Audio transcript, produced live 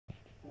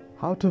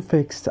How to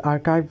fix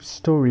archived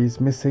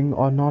stories missing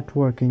or not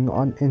working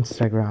on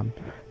Instagram.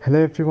 Hello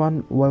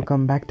everyone,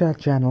 welcome back to our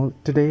channel.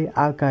 Today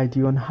I'll guide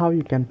you on how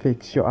you can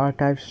fix your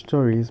archived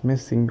stories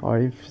missing or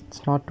if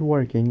it's not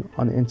working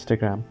on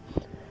Instagram.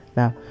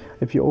 Now,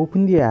 if you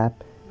open the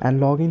app and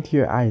log into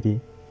your ID,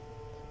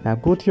 now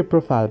go to your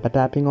profile by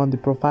tapping on the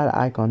profile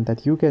icon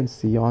that you can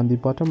see on the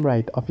bottom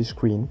right of your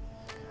screen.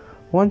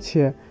 Once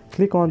here,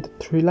 click on the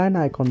three-line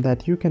icon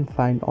that you can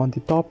find on the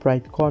top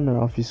right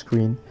corner of your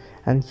screen,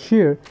 and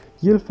here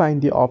you'll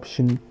find the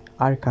option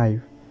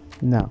Archive.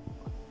 Now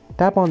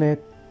tap on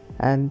it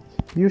and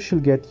you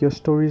should get your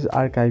stories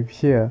archive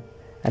here,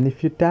 and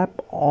if you tap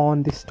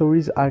on the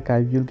stories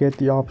archive you'll get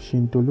the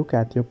option to look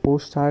at your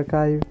post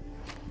archive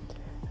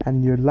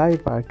and your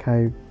live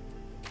archive.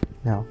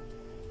 Now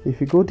if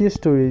you go to your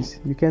stories,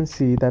 you can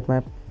see that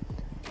my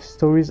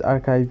stories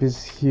archive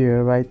is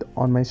here right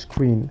on my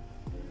screen.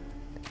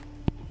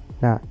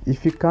 Now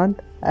if you can't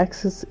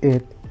access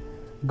it,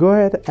 go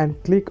ahead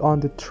and click on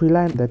the three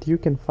line that you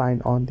can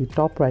find on the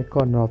top right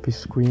corner of your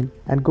screen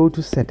and go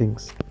to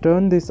settings.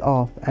 Turn this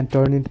off and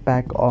turn it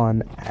back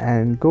on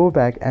and go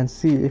back and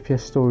see if your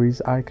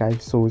stories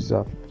archive shows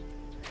up.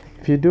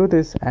 If you do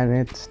this and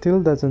it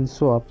still doesn't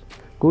show up,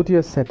 go to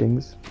your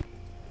settings,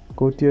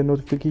 go to your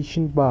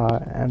notification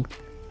bar and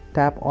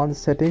tap on the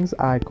settings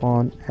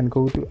icon and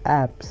go to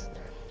apps,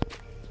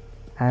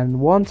 and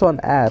once on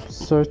apps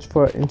search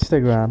for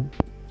Instagram,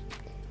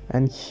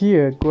 and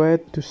here go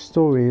ahead to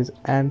storage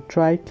and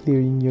try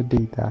clearing your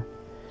data.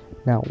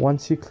 Now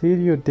once you clear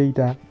your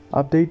data,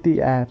 update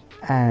the app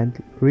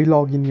and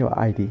relog in your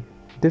ID.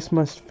 This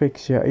must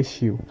fix your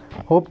issue.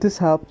 Hope this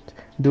helped.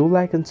 Do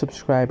like and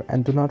subscribe,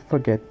 and do not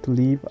forget to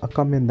leave a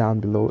comment down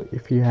below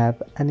if you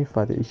have any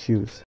further issues.